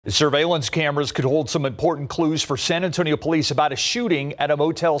Surveillance cameras could hold some important clues for San Antonio police about a shooting at a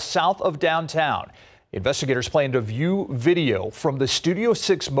motel south of downtown. Investigators plan to view video from the Studio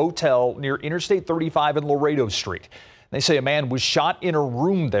 6 motel near Interstate 35 and Laredo Street. They say a man was shot in a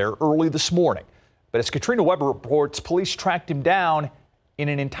room there early this morning. But as Katrina Weber reports, police tracked him down in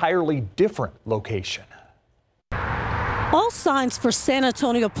an entirely different location. All signs for San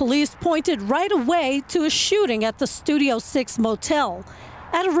Antonio police pointed right away to a shooting at the Studio 6 motel.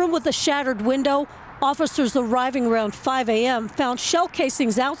 At a room with a shattered window, officers arriving around 5 a.m. found shell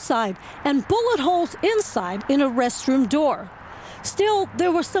casings outside and bullet holes inside in a restroom door. Still,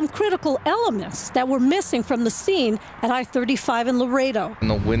 there were some critical elements that were missing from the scene at I-35 in Laredo.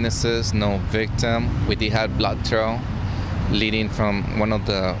 No witnesses, no victim. We did have blood trail leading from one of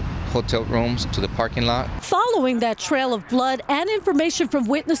the hotel rooms to the parking lot. Following that trail of blood and information from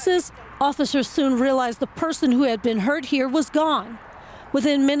witnesses, officers soon realized the person who had been hurt here was gone.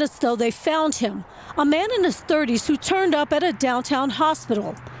 Within minutes, though, they found him, a man in his 30s who turned up at a downtown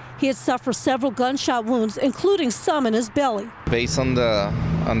hospital. He had suffered several gunshot wounds, including some in his belly. Based on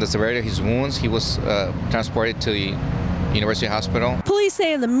the severity of his wounds, he was transported to the University Hospital. Police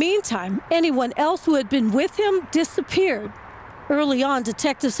say in the meantime, anyone else who had been with him disappeared. Early on,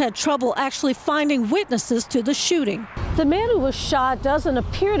 detectives had trouble actually finding witnesses to the shooting. The man who was shot doesn't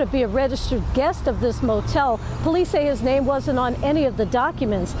appear to be a registered guest of this motel. Police say his name wasn't on any of the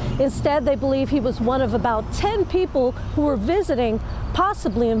documents. Instead, they believe he was one of about 10 people who were visiting,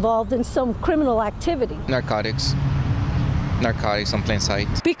 possibly involved in some criminal activity. Narcotics on plain sight.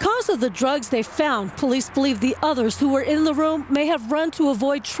 Because of the drugs they found, police believe the others who were in the room may have run to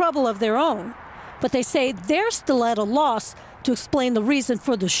avoid trouble of their own. But they say they're still at a loss to explain the reason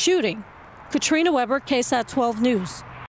for the shooting. Katrina Weber, KSAT 12 News.